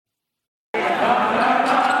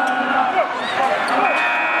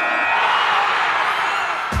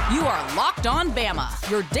Locked On Bama,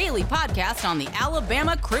 your daily podcast on the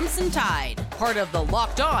Alabama Crimson Tide. Part of the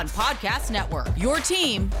Locked On Podcast Network, your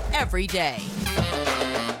team every day.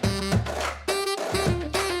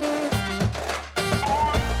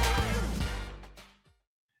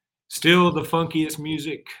 Still the funkiest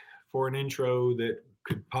music for an intro that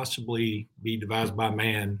could possibly be devised by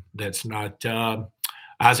man. That's not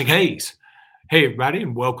Isaac Hayes. Hey, everybody,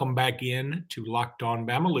 and welcome back in to Locked On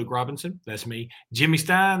Bama. Luke Robinson, that's me. Jimmy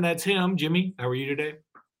Stein, that's him. Jimmy, how are you today?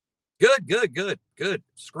 Good.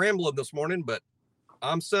 Scrambling this morning, but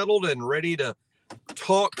I'm settled and ready to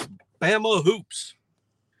talk Bama hoops.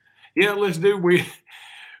 Yeah, let's do. We're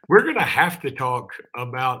going to have to talk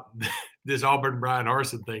about this Auburn Bryan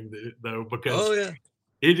Harsin thing, though, because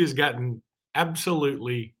it has gotten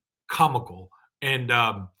absolutely comical. And,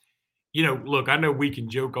 look, I know we can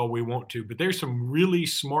joke all we want to, but there's some really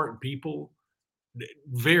smart people,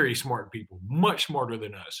 very smart people, much smarter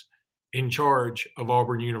than us, in charge of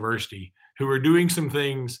Auburn University who are doing some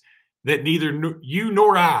things that neither you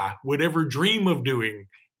nor I would ever dream of doing.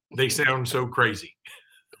 They sound so crazy.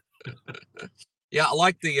 Yeah, I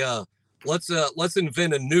like the let's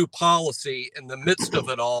invent a new policy in the midst of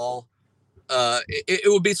it all.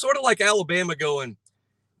 It would be sort of like Alabama going,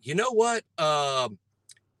 you know what?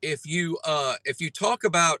 If you talk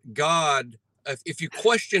about God, if you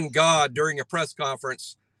question God during a press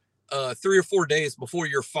conference 3 or 4 days before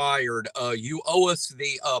you're fired, you owe us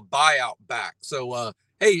the buyout back. So,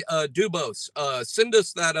 hey, Dubos, send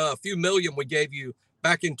us that few million we gave you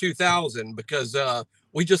back in 2000 because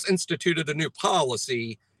we just instituted a new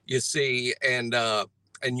policy, you see, and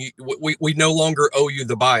we no longer owe you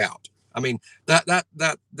the buyout. I mean,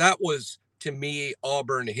 that was to me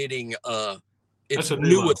Auburn hitting its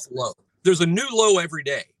newest low. There's a new low every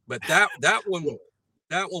day, but that one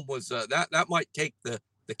was that might take the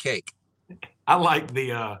cake. I like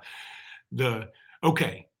the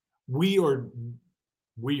okay, we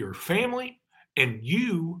are family, and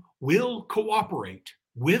you will cooperate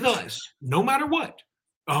with us no matter what,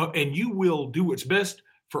 and you will do what's best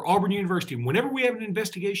for Auburn University. Whenever we have an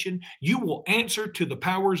investigation, you will answer to the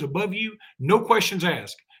powers above you, no questions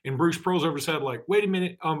asked. And Bruce Pearl's over the side like, wait a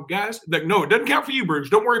minute, guys. Like, no, it doesn't count for you, Bruce.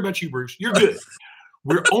 Don't worry about you, Bruce. You're good.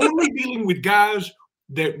 We're only dealing with guys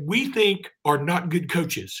that we think are not good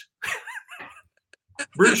coaches.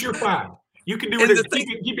 Bruce, you're fine. You can do it.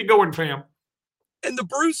 Keep it going, fam. And the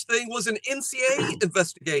Bruce thing was an NCAA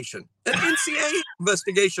investigation. An NCAA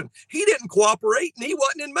investigation. He didn't cooperate, and he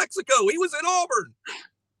wasn't in Mexico. He was in Auburn.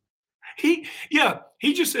 He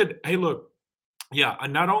just said, hey, look, yeah,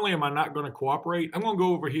 not only am I not going to cooperate, I'm going to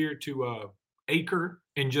go over here to Acre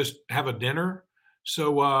and just have a dinner.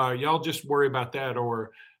 So y'all just worry about that.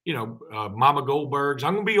 Or, Mama Goldberg's.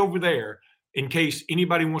 I'm going to be over there in case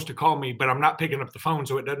anybody wants to call me, but I'm not picking up the phone,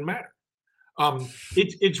 so it doesn't matter.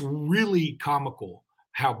 It's really comical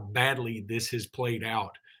how badly this has played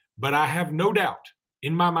out. But I have no doubt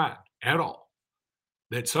in my mind at all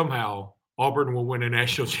that somehow Auburn will win a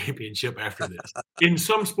national championship after this in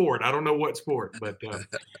some sport. I don't know what sport, but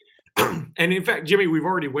and in fact, Jimmy, we've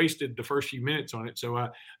already wasted the first few minutes on it. So I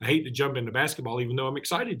hate to jump into basketball, even though I'm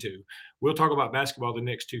excited to. We'll talk about basketball the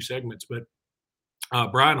next two segments, but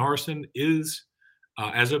Bryan Harsin is,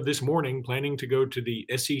 as of this morning, planning to go to the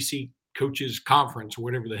SEC Coaches Conference or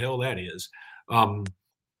whatever the hell that is. And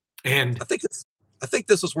I think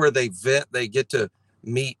this is where they get to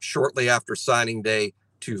meet shortly after signing day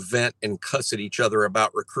to vent and cuss at each other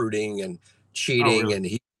about recruiting and cheating. Really?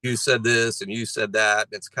 And you said this and you said that.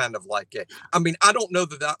 It's kind of like, I don't know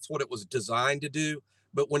that that's what it was designed to do,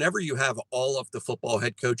 but whenever you have all of the football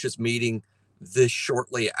head coaches meeting this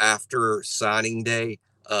shortly after signing day,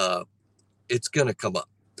 it's going to come up.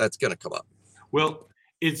 That's going to come up. Well,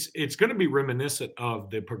 it's going to be reminiscent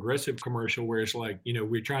of the Progressive commercial where it's like,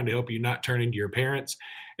 we're trying to help you not turn into your parents,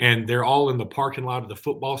 and they're all in the parking lot of the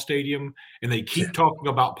football stadium, and they keep talking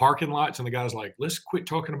about parking lots, and the guy's like, let's quit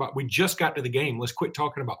talking about, we just got to the game. Let's quit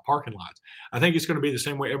talking about parking lots. I think it's going to be the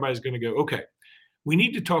same way. Everybody's going to go, okay, we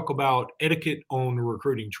need to talk about etiquette on the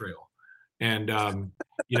recruiting trail. And,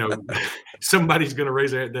 somebody's going to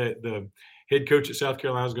raise the head coach at South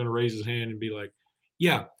Carolina is going to raise his hand and be like,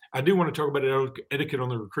 yeah, I do want to talk about etiquette on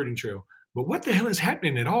the recruiting trail, but what the hell is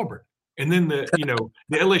happening at Auburn? And then the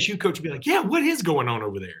LSU coach will be like, yeah, what is going on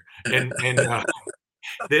over there? And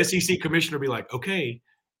the SEC commissioner will be like, okay,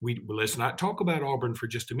 let's not talk about Auburn for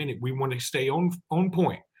just a minute. We want to stay on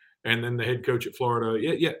point. And then the head coach at Florida,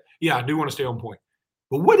 yeah, I do want to stay on point.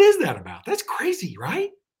 But what is that about? That's crazy, right?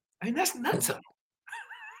 I mean, that's nuts.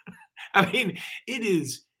 I mean,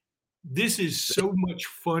 this is so much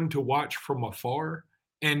fun to watch from afar.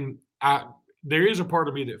 And there is a part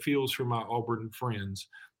of me that feels for my Auburn friends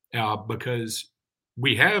because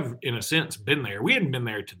we have, in a sense, been there. We hadn't been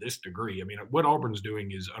there to this degree. I mean, what Auburn's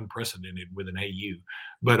doing is unprecedented with an AU.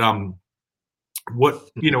 But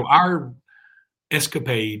our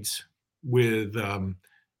escapades with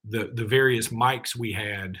the various mics we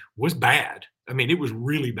had was bad. I mean, it was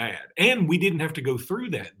really bad. And we didn't have to go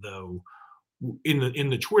through that, though, in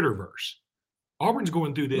the Twitterverse. Auburn's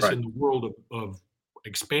going through this in the world of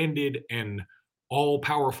expanded and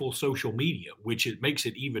all-powerful social media, which it makes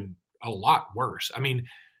it even a lot worse. I mean,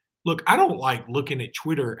 look, I don't like looking at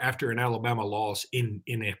Twitter after an Alabama loss in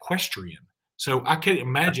equestrian. So I can't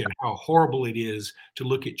imagine how horrible it is to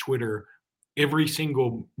look at Twitter every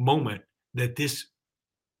single moment that this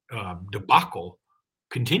debacle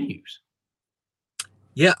continues.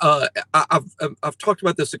 Yeah, I've talked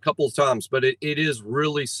about this a couple of times, but it is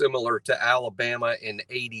really similar to Alabama in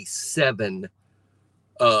 '87.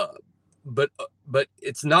 But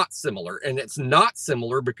it's not similar, and it's not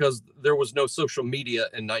similar because there was no social media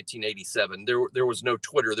in 1987. There was no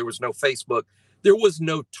Twitter, there was no Facebook, there was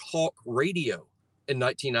no talk radio in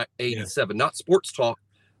 1987, not sports talk.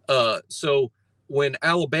 So when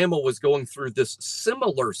Alabama was going through this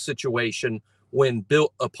similar situation,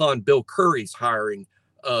 upon Bill Curry's hiring,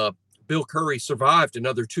 Bill Curry survived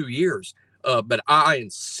another 2 years. But I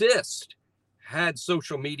insist, had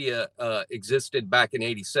social media existed back in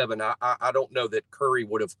 '87, I don't know that Curry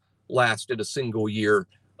would have lasted a single year.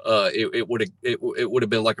 It would have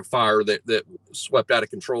been like a fire that swept out of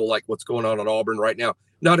control, like what's going on at Auburn right now.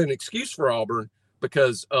 Not an excuse for Auburn,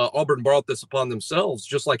 because Auburn brought this upon themselves,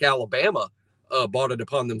 just like Alabama brought it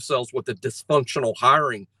upon themselves with the dysfunctional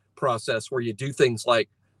hiring process, where you do things like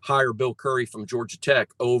hire Bill Curry from Georgia Tech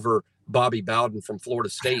over Bobby Bowden from Florida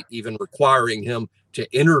State, even requiring him to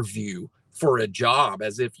interview for a job,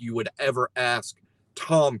 as if you would ever ask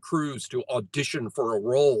Tom Cruise to audition for a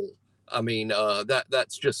role. I mean,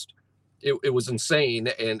 that's just, it was insane.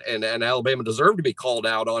 And Alabama deserved to be called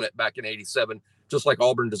out on it back in '87, just like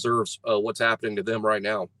Auburn deserves what's happening to them right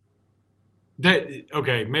now.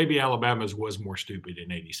 Maybe Alabama's was more stupid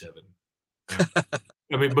in '87.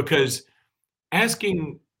 I mean, because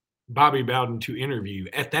asking Bobby Bowden to interview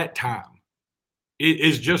at that time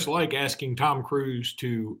is just like asking Tom Cruise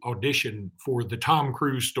to audition for the Tom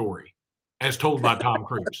Cruise story as told by Tom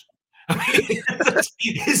Cruise. I mean,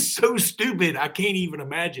 it's so stupid. I can't even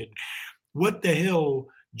imagine what the hell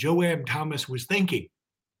Joab Thomas was thinking.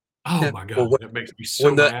 Oh my God, that makes me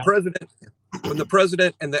so mad. When the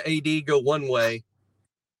president and the AD go one way,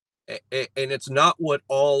 and it's not what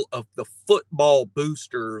all of the football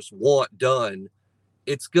boosters want done,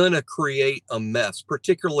 it's going to create a mess,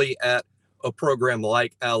 particularly at a program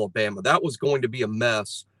like Alabama. That was going to be a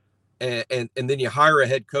mess. And then you hire a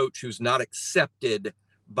head coach who's not accepted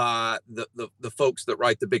by the folks that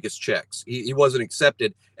write the biggest checks. He wasn't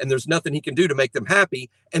accepted, and there's nothing he can do to make them happy.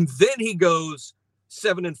 And then he goes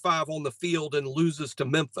 7-5 on the field and loses to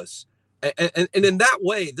Memphis. And in that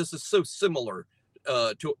way, this is so similar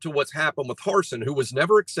to what's happened with Harsin, who was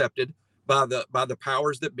never accepted by the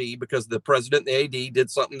powers that be, because the president and the AD did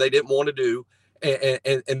something they didn't want to do.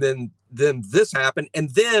 And then this happened. And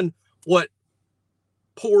then what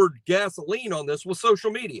poured gasoline on this was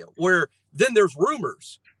social media, where then there's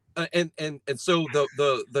rumors. And so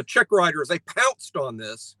the check writers, they pounced on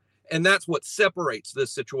this. And that's what separates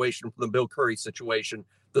this situation from the Bill Curry situation.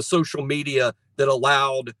 The social media that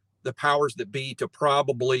allowed the powers that be to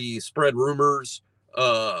probably spread rumors,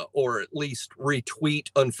 or at least retweet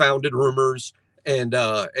unfounded rumors. And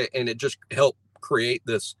it just helped create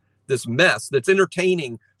this mess that's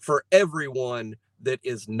entertaining for everyone that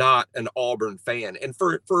is not an Auburn fan. And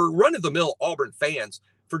for run-of-the-mill Auburn fans,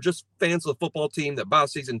 for just fans of the football team that buy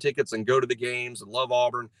season tickets and go to the games and love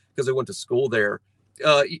Auburn because they went to school there,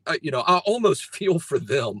 I almost feel for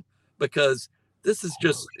them, because this is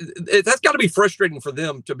just, that's got to be frustrating for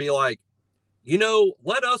them to be like,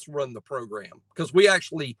 let us run the program because we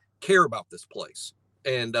actually care about this place.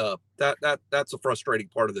 And that's a frustrating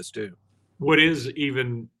part of this too. What is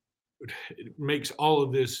even makes all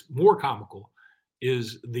of this more comical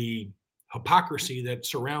is the hypocrisy that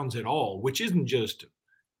surrounds it all, which isn't just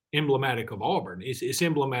emblematic of Auburn. It's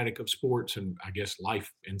emblematic of sports and I guess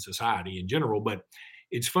life and society in general. But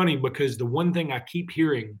it's funny because the one thing I keep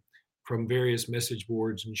hearing from various message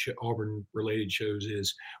boards and Auburn related shows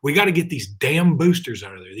is we got to get these damn boosters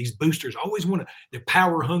out of there. These boosters always they're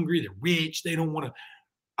power hungry. They're rich. They don't want to.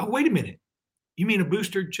 Oh, wait a minute. You mean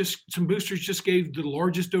some boosters just gave the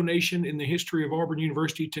largest donation in the history of Auburn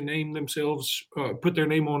University to name themselves, put their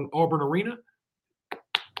name on Auburn Arena?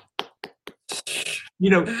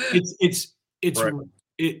 It's Right.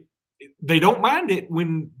 they don't mind it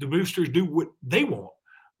when the boosters do what they want.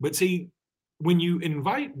 But see, when you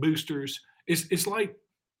invite boosters, it's like,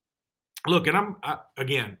 look, and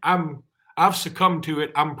I've succumbed to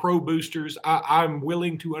it. I'm pro boosters. I'm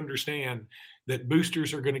willing to understand that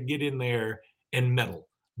boosters are going to get in there and meddle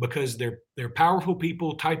because they're powerful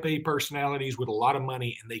people, type A personalities with a lot of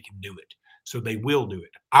money, and they can do it. So they will do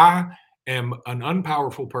it. I am an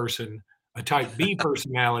unpowerful person, a type B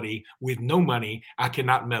personality with no money. I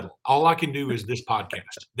cannot meddle. All I can do is this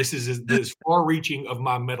podcast. This is this far reaching of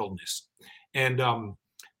my meddleness. And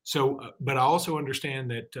but I also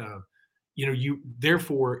understand that,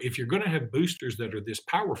 therefore, if you're going to have boosters that are this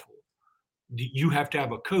powerful, you have to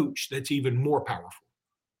have a coach that's even more powerful.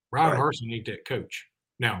 Brian Harsin ain't that coach.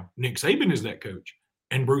 Now, Nick Saban is that coach,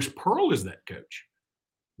 and Bruce Pearl is that coach.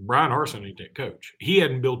 Brian Harsin ain't that coach. He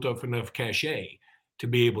hadn't built up enough cachet to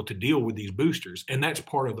be able to deal with these boosters, and that's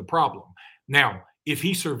part of the problem. Now, if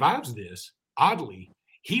he survives this, oddly,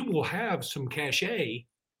 he will have some cachet,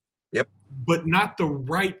 but not the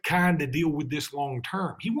right kind to deal with this long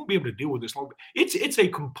term. He won't be able to deal with this long. It's a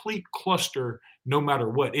complete cluster, no matter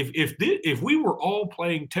what. If we were all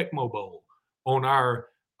playing Tecmo Bowl on our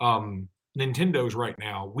Nintendos right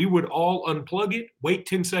now, we would all unplug it, wait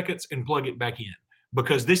 10 seconds, and plug it back in.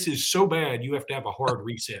 Because this is so bad, you have to have a hard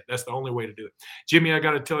reset. That's the only way to do it. Jimmy, I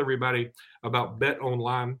got to tell everybody about Bet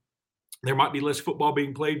Online. There might be less football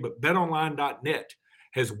being played, but betonline.net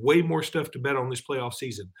has way more stuff to bet on this playoff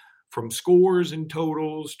season. From scores and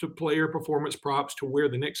totals to player performance props to where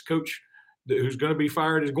the next coach who's going to be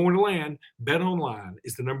fired is going to land, BetOnline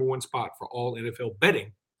is the number one spot for all NFL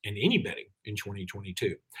betting and any betting in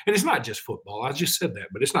 2022. And it's not just football. I just said that,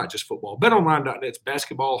 but it's not just football. BetOnline.net's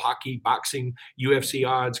basketball, hockey, boxing, UFC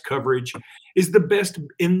odds coverage is the best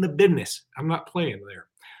in the business. I'm not playing there.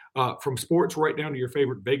 From sports right down to your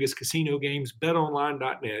favorite Vegas casino games,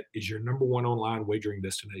 BetOnline.net is your number one online wagering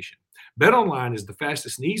destination. BetOnline is the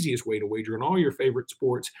fastest and easiest way to wager on all your favorite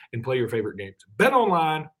sports and play your favorite games.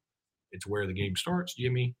 BetOnline, it's where the game starts,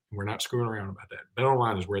 Jimmy. We're not screwing around about that.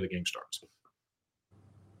 BetOnline is where the game starts.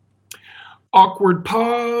 Awkward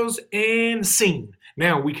pause and scene.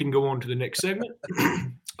 Now we can go on to the next segment.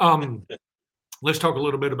 Let's talk a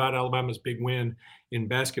little bit about Alabama's big win in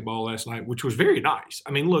basketball last night, which was very nice.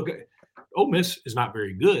 I mean, look, Ole Miss is not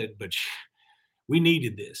very good, but we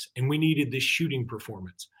needed this, and we needed this shooting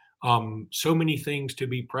performance. So many things to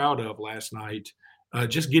be proud of last night.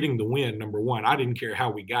 Just getting the win, number one. I didn't care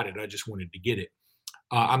how we got it. I just wanted to get it.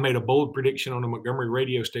 I made a bold prediction on a Montgomery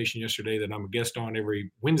radio station yesterday that I'm a guest on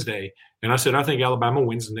every Wednesday, and I said I think Alabama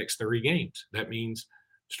wins the next 30 games. That means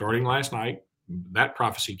starting last night, that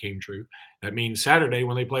prophecy came true. That means Saturday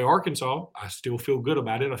when they play Arkansas, I still feel good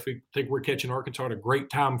about it. I think we're catching Arkansas at a great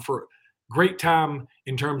time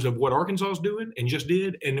in terms of what Arkansas is doing and just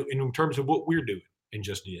did, and in terms of what we're doing and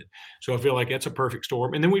just did. So I feel like that's a perfect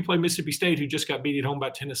storm. And then we play Mississippi State, who just got beat at home by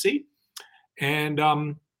Tennessee. And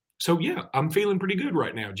so, yeah, I'm feeling pretty good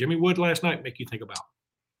right now. Jimmy, what last night make you think about?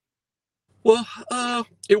 Well,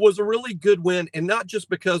 it was a really good win, and not just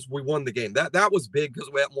because we won the game. That was big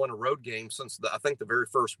because we hadn't won a road game since I think the very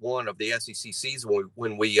first one of the SEC season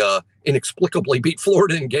when we inexplicably beat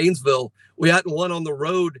Florida in Gainesville. We hadn't won on the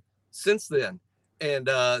road since then, and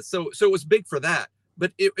so it was big for that.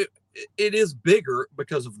 But it is bigger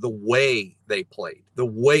because of the way they played.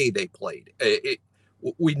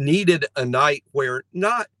 We needed a night where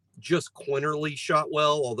not just Quinterly shot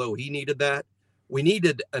well, although he needed that. We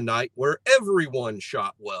needed a night where everyone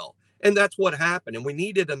shot well, and that's what happened. And we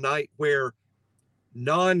needed a night where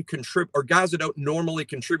or guys that don't normally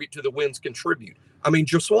contribute to the wins contribute. I mean,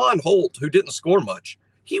 Jaswan Holt, who didn't score much,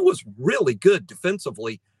 he was really good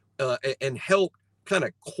defensively and helped kind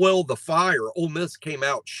of quell the fire. Ole Miss came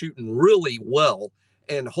out shooting really well,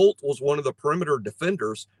 and Holt was one of the perimeter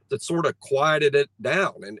defenders that sort of quieted it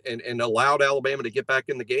down and allowed Alabama to get back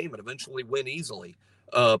in the game and eventually win easily.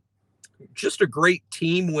 Just a great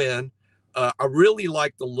team win. I really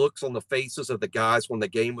like the looks on the faces of the guys when the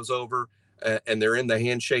game was over and they're in the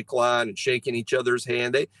handshake line and shaking each other's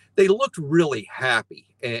hand. They looked really happy,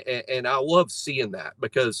 and I love seeing that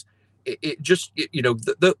because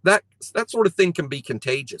that sort of thing can be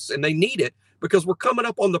contagious, and they need it because we're coming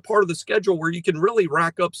up on the part of the schedule where you can really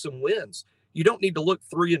rack up some wins. You don't need to look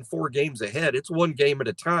 3 and 4 games ahead. It's one game at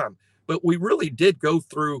a time. But we really did go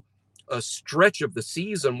through a stretch of the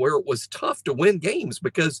season where it was tough to win games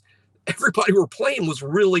because everybody we're playing was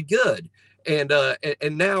really good. And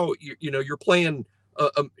now you're playing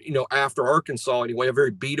after Arkansas anyway, a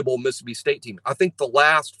very beatable Mississippi State team. I think the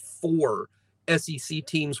last 4 SEC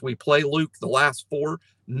teams we play, Luke, the last 4,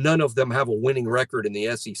 none of them have a winning record in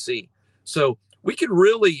the SEC. So we could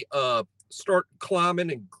really start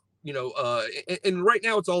climbing and, and right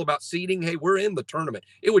now it's all about seeding. Hey, we're in the tournament.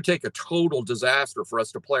 It would take a total disaster for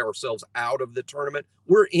us to play ourselves out of the tournament.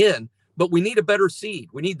 We're in, but we need a better seed.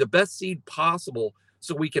 We need the best seed possible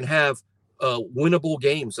so we can have winnable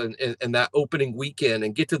games and that opening weekend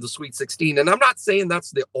and get to the Sweet 16. And I'm not saying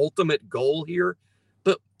that's the ultimate goal here,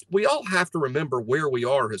 but we all have to remember where we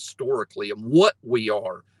are historically and what we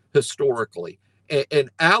are historically. And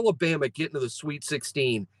Alabama getting to the Sweet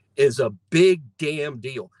 16 is a big damn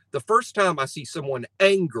deal. The first time I see someone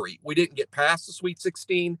angry we didn't get past the Sweet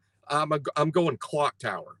 16, I'm going clock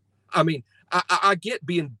tower. I mean, I get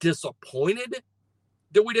being disappointed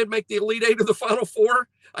that we didn't make the Elite Eight or the Final Four.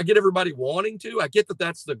 I get everybody wanting to. I get that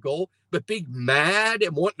that's the goal. But being mad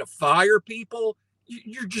and wanting to fire people,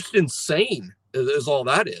 you're just insane is all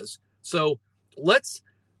that is. So let's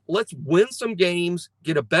win some games,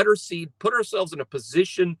 get a better seed, put ourselves in a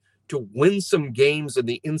position to win some games in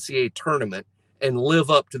the NCAA tournament and live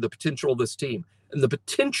up to the potential of this team. And the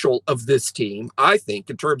potential of this team, I think,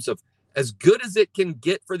 in terms of as good as it can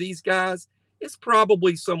get for these guys, is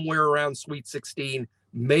probably somewhere around Sweet 16,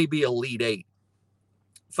 maybe Elite Eight.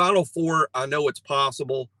 Final Four, I know it's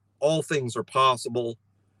possible. All things are possible.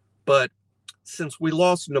 But since we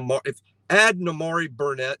lost add Namari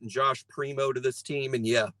Burnett and Josh Primo to this team, and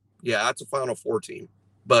yeah, that's a Final Four team.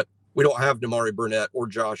 But we don't have Namari Burnett or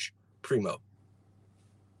Josh Primo.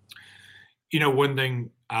 One thing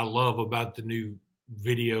I love about the new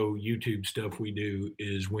video YouTube stuff we do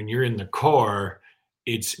is when you're in the car,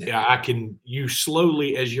 you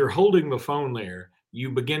slowly, as you're holding the phone there, you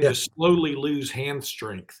begin to slowly lose hand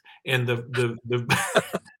strength. And the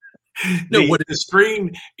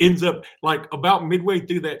screen ends up like about midway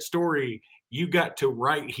through that story, you got to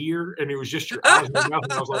right here and it was just your eyes and your mouth.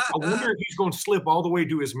 And I was like, I wonder if he's going to slip all the way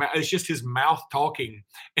to his mouth. It's just his mouth talking.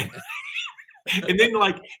 And then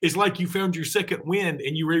it's like you found your second wind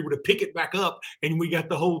and you were able to pick it back up and we got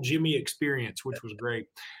the whole Jimmy experience, which was great.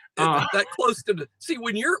 That close to see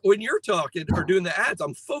when you're talking or doing the ads,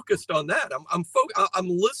 I'm focused on that. I'm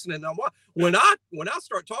listening. When I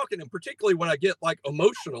start talking, and particularly when I get like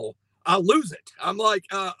emotional, I lose it. I'm like,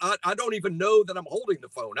 I don't even know that I'm holding the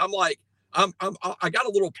phone. I'm like, I got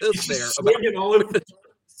a little pissed there.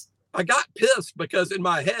 I got pissed because in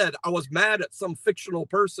my head, I was mad at some fictional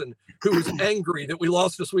person who was angry that we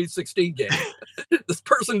lost a Sweet 16 game. This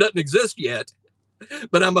person doesn't exist yet,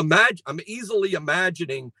 but I'm easily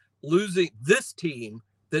imagining losing this team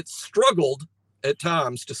that struggled at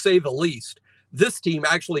times, to say the least. This team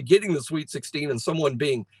actually getting the Sweet 16 and someone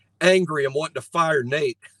being angry and wanting to fire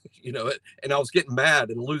Nate, and I was getting mad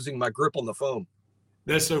and losing my grip on the phone.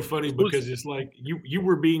 That's so funny because it's like you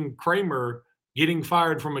were being Kramer getting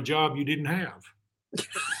fired from a job you didn't have.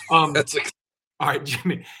 All right,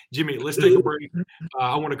 Jimmy, let's take a break.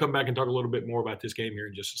 I want to come back and talk a little bit more about this game here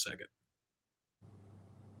in just a second.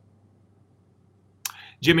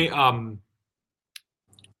 Jimmy,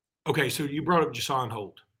 okay, so you brought up Jason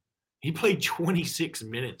Holt. He played 26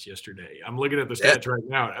 minutes yesterday. I'm looking at the stats right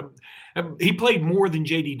now. He played more than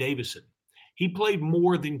J.D. Davison. He played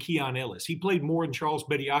more than Keon Ellis. He played more than Charles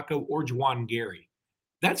Bediako or Juwan Gary.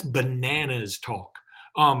 That's bananas talk.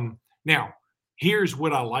 Now, here's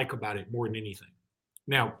what I like about it more than anything.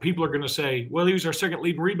 Now, people are going to say, well, he was our second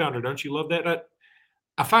leading rebounder. Don't you love that?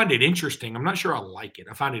 I find it interesting. I'm not sure I like it.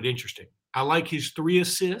 I find it interesting. I like his 3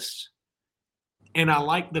 assists, and I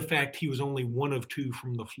like the fact he was only 1 of 2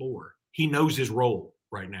 from the floor. He knows his role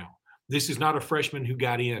right now. This is not a freshman who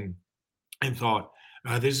got in and thought,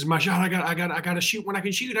 this is my shot. I got to shoot when I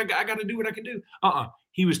can shoot. I got to do what I can do.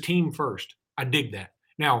 He was team first. I dig that.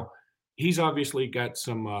 Now, he's obviously got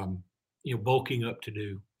some, bulking up to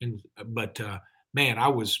do. But man, I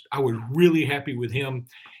was really happy with him.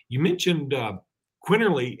 You mentioned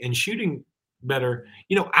Quinterly and shooting better.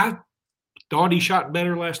 I thought he shot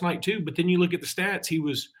better last night too. But then you look at the stats. He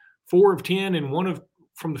was 4 of 10 and 1 of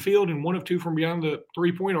from the field and 1 of 2 from beyond the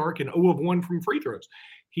 3-point arc and 0 of 1 from free throws.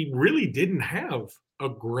 He really didn't have a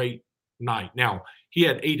great night. Now, he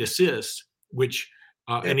had 8 assists, which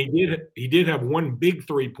and he did have 1 big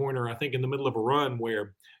 3-pointer, I think, in the middle of a run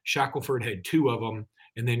where Shackelford had 2 of them,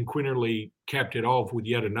 and then Quinterly capped it off with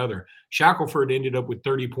yet another. Shackelford ended up with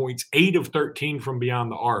 30 points, 8 of 13 from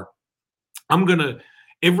beyond the arc.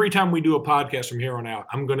 Every time we do a podcast from here on out,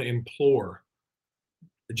 I'm going to implore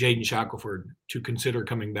Jaden Shackelford to consider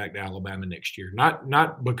coming back to Alabama next year.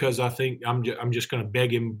 Not because I think I'm just going to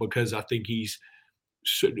beg him because I think he's,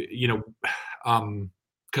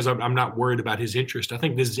 because I'm not worried about his interest. I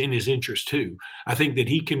think this is in his interest too. I think that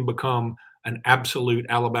he can become an absolute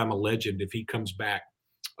Alabama legend if he comes back.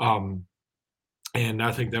 And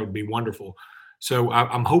I think that would be wonderful. So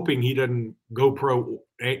I'm hoping he doesn't go pro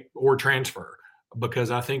or transfer, because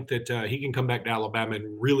I think that he can come back to Alabama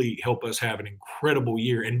and really help us have an incredible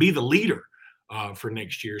year and be the leader for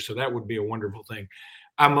next year. So that would be a wonderful thing.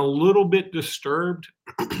 I'm a little bit disturbed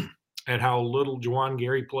at how little Juwan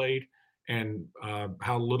Gary played and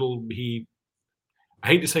how little I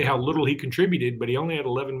hate to say how little he contributed, but he only had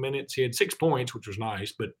 11 minutes. He had 6 points, which was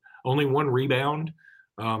nice, but only 1 rebound.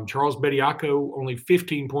 Charles Bediako, only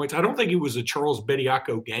 15 points. I don't think it was a Charles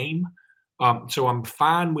Bediako game. So I'm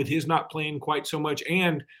fine with his not playing quite so much.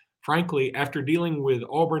 And frankly, after dealing with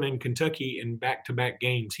Auburn and Kentucky in back-to-back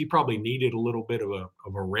games, he probably needed a little bit of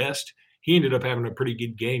a rest. He ended up having a pretty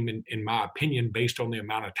good game, in my opinion, based on the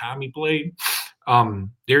amount of time he played.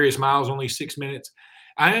 Darius Miles, only 6 minutes.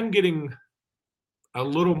 I am getting a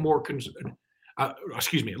little more a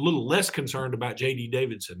little less concerned about J.D.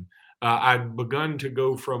 Davidson. I've begun to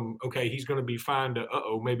go from, okay, he's going to be fine, to,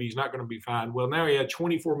 maybe he's not going to be fine. Well, now he had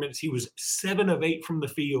 24 minutes. He was 7 of 8 from the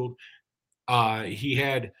field. He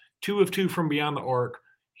had 2 of 2 from beyond the arc.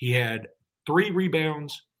 He had 3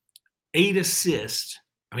 rebounds, 8 assists.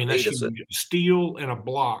 I mean, that's a steal and a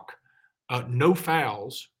block. No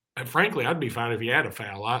fouls. And frankly, I'd be fine if he had a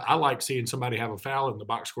foul. I like seeing somebody have a foul in the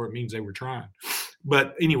box score. It means they were trying.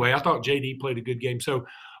 But anyway, I thought JD played a good game. So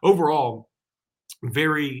overall,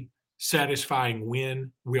 very satisfying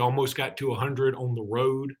win. We almost got to 100 on the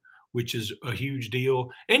road, which is a huge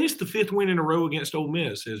deal. And it's the 5th win in a row against Ole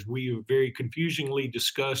Miss, as we very confusingly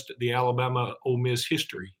discussed the Alabama-Ole Miss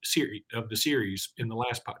history of the series in the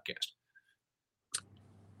last podcast.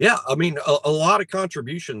 Yeah, I mean, a lot of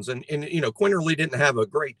contributions. And Quinerly didn't have a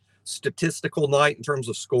great statistical night in terms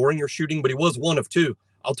of scoring or shooting, but he was 1 of 2.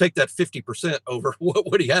 I'll take that 50% over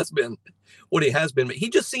what he has been. But he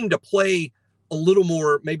just seemed to play a little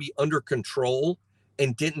more maybe under control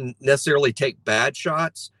and didn't necessarily take bad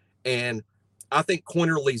shots. And I think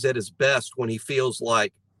Quinerly's at his best when he feels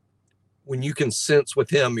like, when you can sense with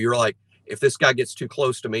him, you're like, if this guy gets too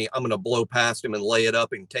close to me, I'm going to blow past him and lay it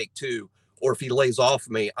up and take 2. Or if he lays off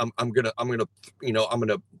me, I'm gonna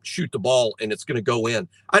shoot the ball and it's gonna go in.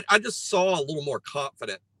 I just saw a little more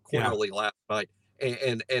confident Quinerly last night,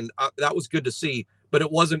 and that was good to see. But it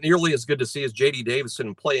wasn't nearly as good to see as J.D.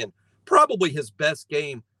 Davidson playing probably his best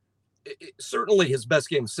game, certainly his best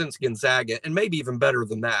game since Gonzaga, and maybe even better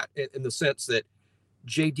than that, in the sense that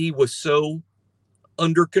J.D. was so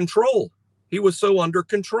under control. He was so under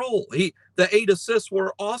control. The 8 assists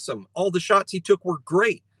were awesome. All the shots he took were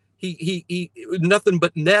great. He nothing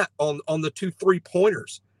but net on the 2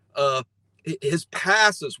 3-pointers. His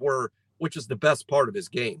passes were, which is the best part of his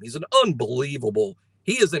game. He's an unbelievable.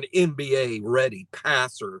 He is an NBA ready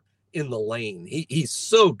passer in the lane. He's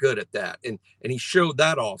so good at that, and he showed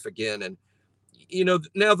that off again. And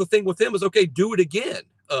now the thing with him is, okay, do it again,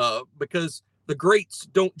 because the greats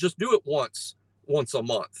don't just do it once a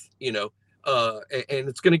month. And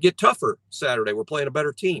it's going to get tougher Saturday. We're playing a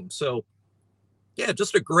better team, so. Yeah,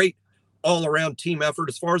 just a great all-around team effort.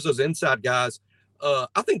 As far as those inside guys,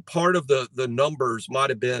 I think part of the numbers might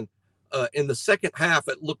have been in the second half,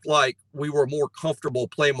 it looked like we were more comfortable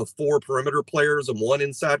playing with 4 perimeter players and 1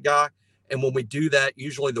 inside guy. And when we do that,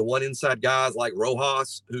 usually the 1 inside guy is like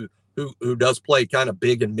Rojas, who does play kind of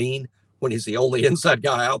big and mean when he's the only inside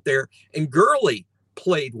guy out there. And Gurley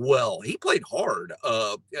played well. He played hard.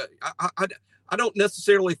 I don't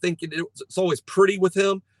necessarily think it's always pretty with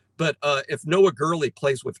him. But if Noah Gurley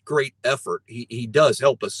plays with great effort, he does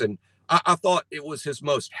help us. And I thought it was his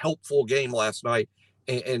most helpful game last night.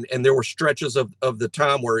 And there were stretches of the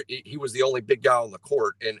time where he was the only big guy on the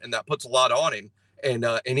court, and that puts a lot on him.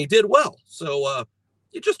 And he did well. So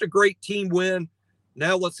it's just a great team win.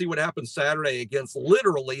 Now let's see what happens Saturday against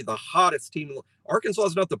literally the hottest team. Arkansas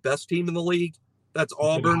is not the best team in the league. That's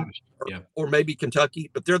Auburn or maybe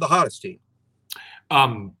Kentucky, but they're the hottest team.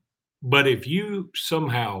 But if you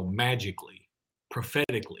somehow magically,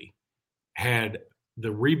 prophetically had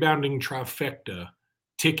the rebounding trifecta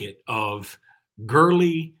ticket of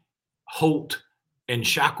Gurley, Holt, and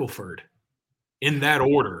Shackelford in that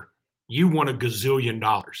order, you won $1 gazillion.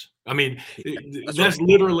 I mean, that's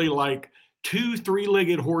literally like 2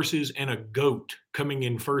 3-legged horses and a goat coming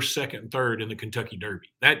in first, second, third in the Kentucky Derby.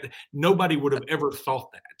 That nobody would have ever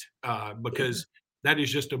thought that because that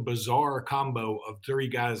is just a bizarre combo of 3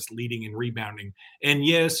 guys leading and rebounding. And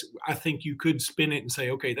yes, I think you could spin it and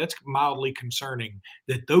say, okay, that's mildly concerning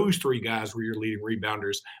that those 3 guys were your leading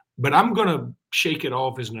rebounders. But I'm going to shake it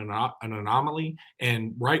off as an anomaly.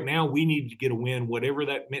 And right now we need to get a win, whatever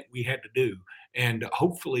that meant we had to do. And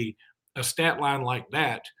hopefully a stat line like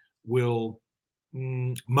that will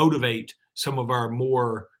motivate some of our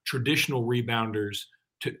more traditional rebounders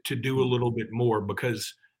to do a little bit more,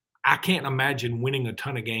 because I can't imagine winning a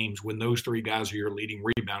ton of games when those three guys are your leading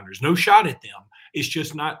rebounders. No shot at them. It's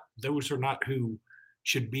just not, those are not who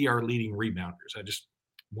should be our leading rebounders. I just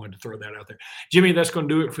wanted to throw that out there. Jimmy, that's going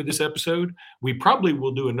to do it for this episode. We probably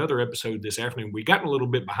will do another episode this afternoon. We got a little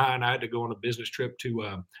bit behind. I had to go on a business trip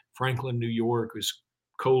to Franklin, New York. It was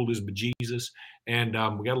cold as bejesus, and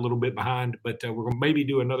we got a little bit behind, but we're going to maybe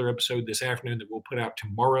do another episode this afternoon that we'll put out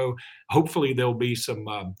tomorrow. Hopefully there'll be some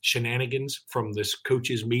shenanigans from this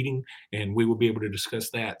coaches meeting, and we will be able to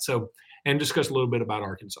discuss that. And discuss a little bit about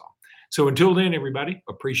Arkansas. So until then, everybody,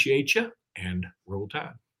 appreciate you, and roll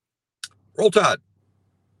tide. Roll Tide.